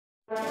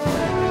Heroes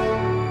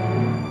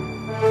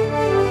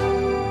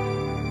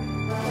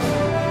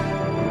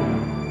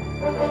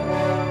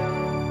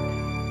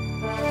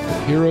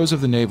of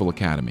the Naval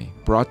Academy,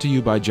 brought to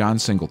you by John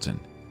Singleton.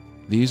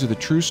 These are the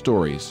true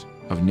stories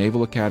of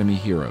Naval Academy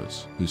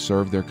heroes who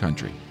served their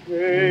country.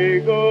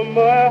 Take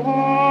my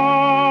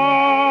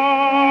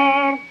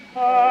heart,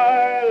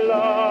 I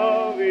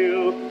love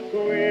you,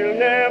 we'll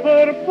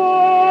never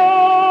part.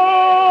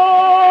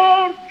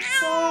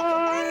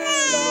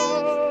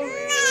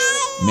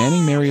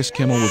 Manning Marius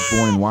Kimmel was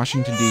born in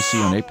Washington, D.C.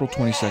 on April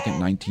 22,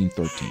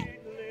 1913.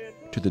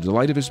 To the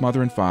delight of his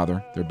mother and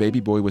father, their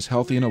baby boy was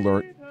healthy and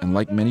alert, and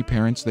like many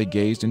parents, they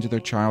gazed into their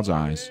child's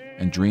eyes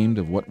and dreamed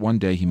of what one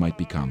day he might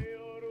become.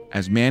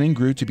 As Manning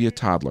grew to be a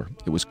toddler,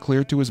 it was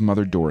clear to his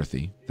mother,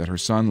 Dorothy, that her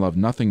son loved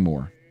nothing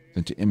more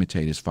than to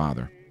imitate his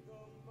father.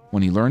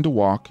 When he learned to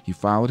walk, he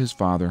followed his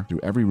father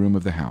through every room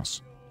of the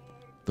house.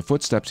 The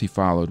footsteps he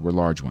followed were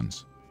large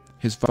ones.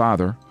 His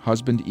father,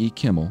 Husband E.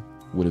 Kimmel,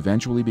 would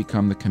eventually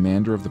become the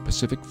commander of the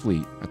Pacific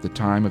Fleet at the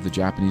time of the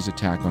Japanese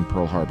attack on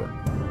Pearl Harbor.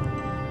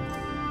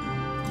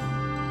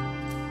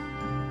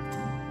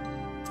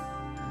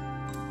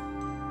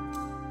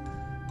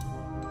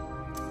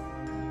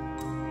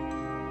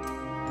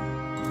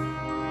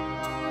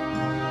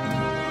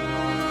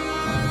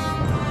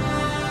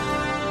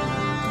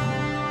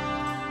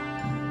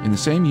 In the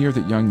same year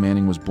that young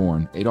Manning was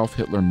born, Adolf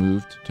Hitler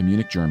moved to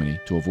Munich, Germany,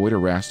 to avoid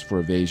arrest for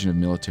evasion of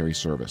military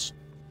service.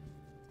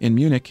 In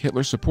Munich,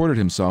 Hitler supported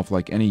himself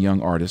like any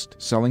young artist,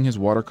 selling his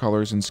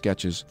watercolors and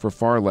sketches for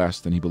far less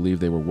than he believed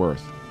they were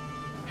worth.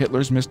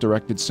 Hitler's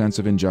misdirected sense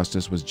of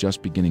injustice was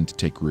just beginning to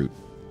take root.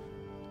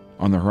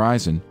 On the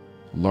horizon,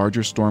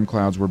 larger storm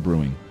clouds were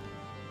brewing.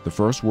 The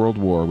First World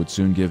War would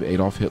soon give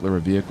Adolf Hitler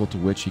a vehicle to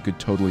which he could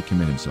totally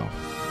commit himself.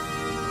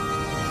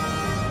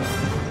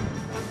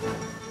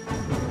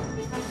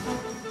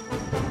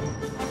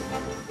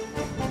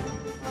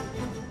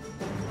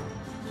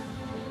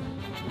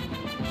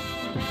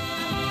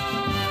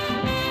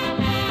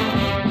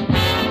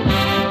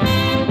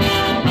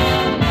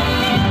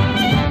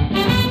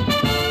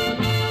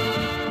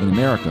 In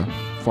America,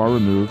 far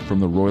removed from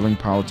the roiling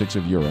politics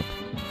of Europe,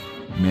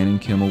 Manning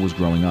Kimmel was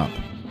growing up.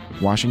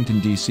 Washington,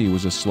 D.C.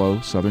 was a slow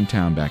southern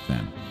town back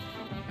then.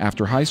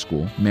 After high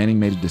school, Manning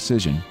made a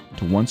decision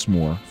to once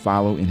more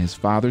follow in his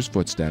father's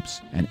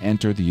footsteps and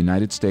enter the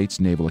United States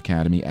Naval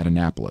Academy at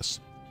Annapolis.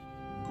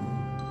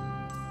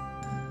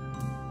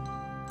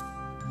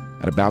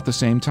 At about the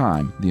same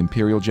time, the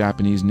Imperial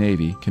Japanese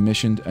Navy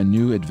commissioned a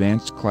new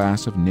advanced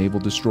class of naval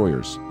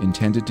destroyers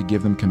intended to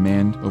give them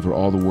command over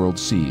all the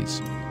world's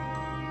seas.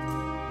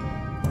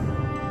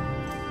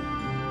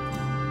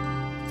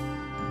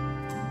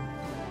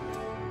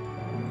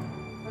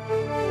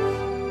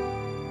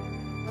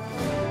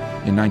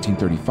 In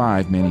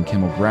 1935, Manning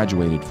Kimmel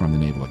graduated from the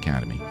Naval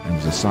Academy and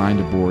was assigned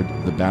aboard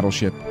the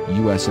battleship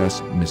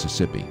USS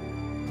Mississippi.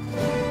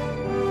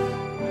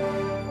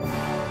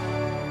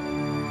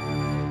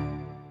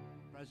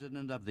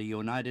 President of the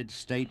United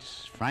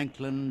States,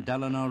 Franklin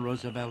Delano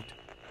Roosevelt,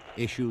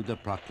 issued the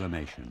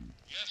proclamation.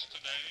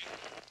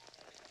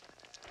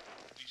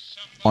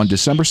 On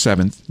December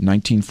 7,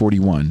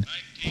 1941,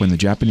 when the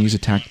Japanese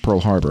attacked Pearl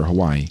Harbor,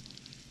 Hawaii,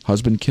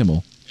 Husband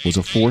Kimmel was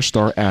a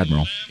four-star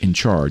admiral in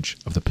charge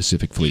of the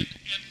Pacific Fleet. The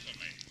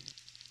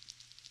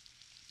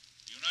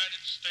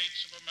United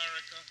States of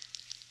America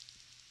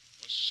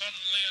was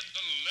suddenly and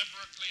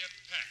deliberately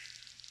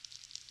attacked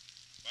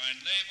by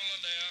naval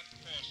and air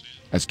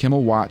forces. As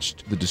Kimmel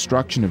watched the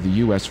destruction of the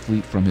U.S.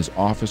 fleet from his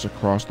office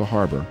across the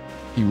harbor,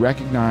 he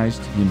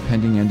recognized the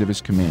impending end of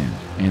his command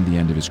and the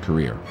end of his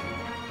career.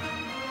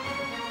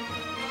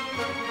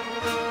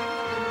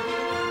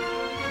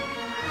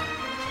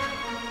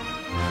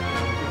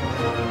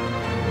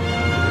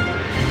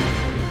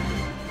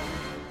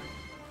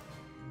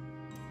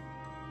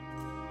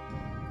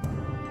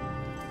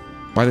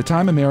 By the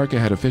time America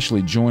had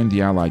officially joined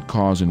the Allied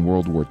cause in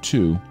World War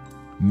II,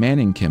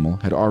 Manning Kimmel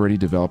had already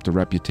developed a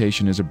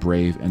reputation as a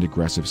brave and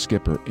aggressive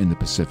skipper in the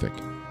Pacific.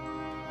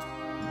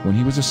 When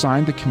he was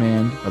assigned the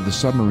command of the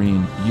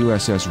submarine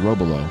USS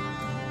Robalo,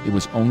 it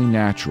was only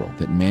natural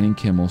that Manning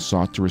Kimmel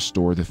sought to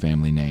restore the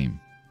family name.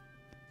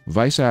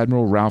 Vice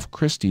Admiral Ralph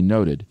Christie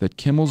noted that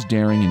Kimmel's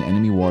daring in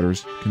enemy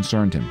waters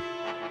concerned him.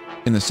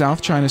 In the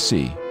South China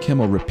Sea,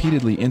 Kimmel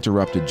repeatedly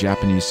interrupted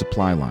Japanese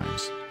supply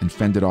lines and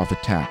fended off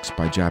attacks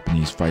by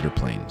Japanese fighter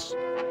planes.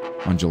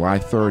 On July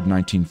 3,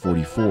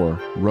 1944,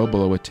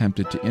 Robalo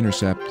attempted to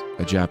intercept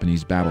a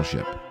Japanese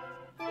battleship.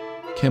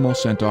 Kimmel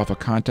sent off a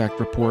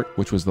contact report,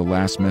 which was the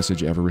last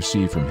message ever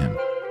received from him.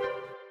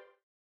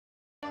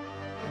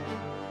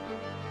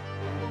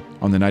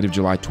 On the night of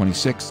July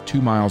 26,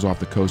 2 miles off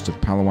the coast of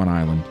Palawan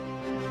Island,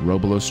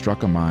 Robalo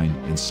struck a mine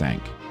and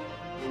sank.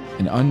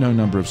 An unknown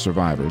number of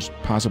survivors,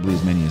 possibly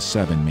as many as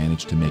 7,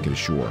 managed to make it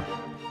ashore.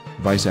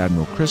 Vice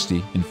Admiral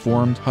Christie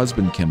informed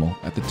Husband Kimmel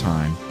at the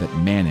time that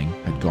Manning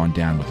had gone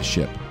down with the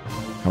ship.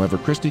 However,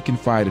 Christie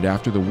confided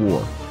after the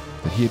war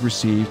that he had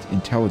received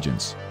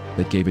intelligence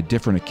that gave a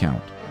different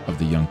account of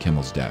the young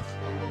Kimmel's death,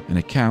 an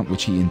account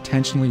which he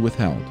intentionally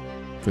withheld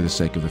for the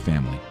sake of the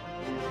family.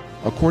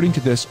 According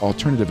to this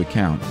alternative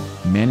account,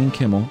 Manning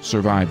Kimmel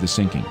survived the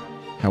sinking.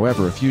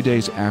 However, a few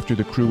days after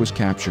the crew was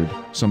captured,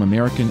 some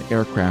American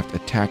aircraft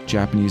attacked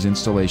Japanese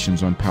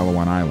installations on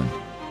Palawan Island.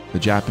 The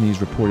Japanese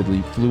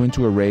reportedly flew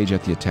into a rage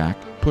at the attack,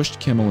 pushed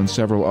Kimmel and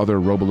several other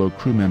Robalo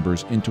crew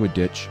members into a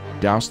ditch,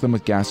 doused them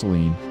with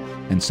gasoline,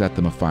 and set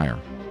them afire.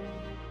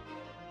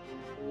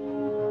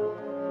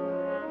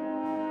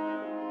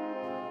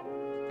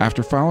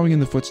 After following in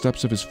the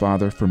footsteps of his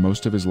father for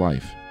most of his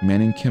life,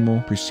 Manning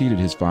Kimmel preceded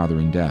his father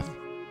in death.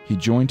 He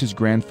joined his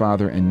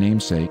grandfather and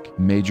namesake,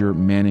 Major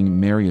Manning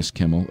Marius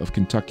Kimmel of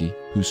Kentucky,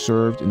 who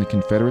served in the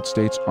Confederate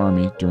States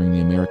Army during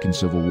the American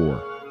Civil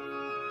War.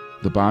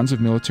 The bonds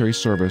of military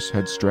service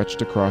had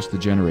stretched across the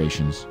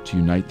generations to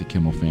unite the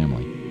Kimmel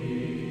family.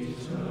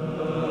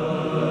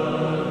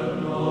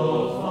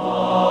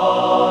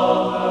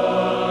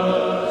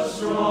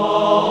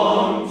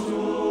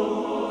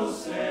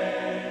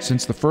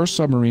 Since the first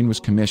submarine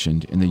was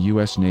commissioned in the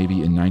U.S.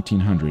 Navy in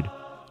 1900,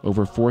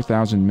 over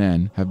 4,000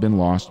 men have been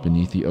lost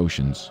beneath the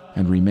oceans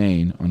and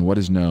remain on what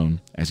is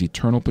known as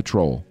eternal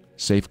patrol,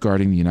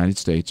 safeguarding the United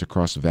States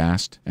across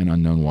vast and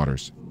unknown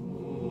waters.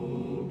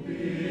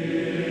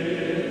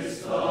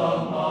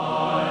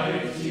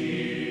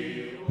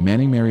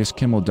 Manning Marius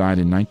Kimmel died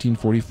in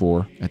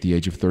 1944 at the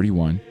age of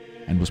 31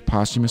 and was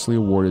posthumously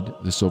awarded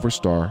the Silver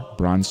Star,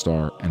 Bronze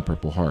Star, and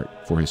Purple Heart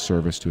for his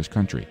service to his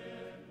country.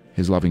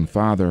 His loving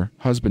father,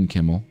 Husband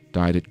Kimmel,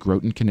 died at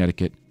Groton,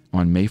 Connecticut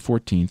on May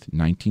 14,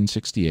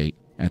 1968,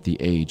 at the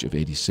age of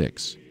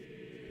 86.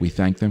 We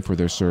thank them for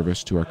their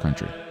service to our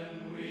country.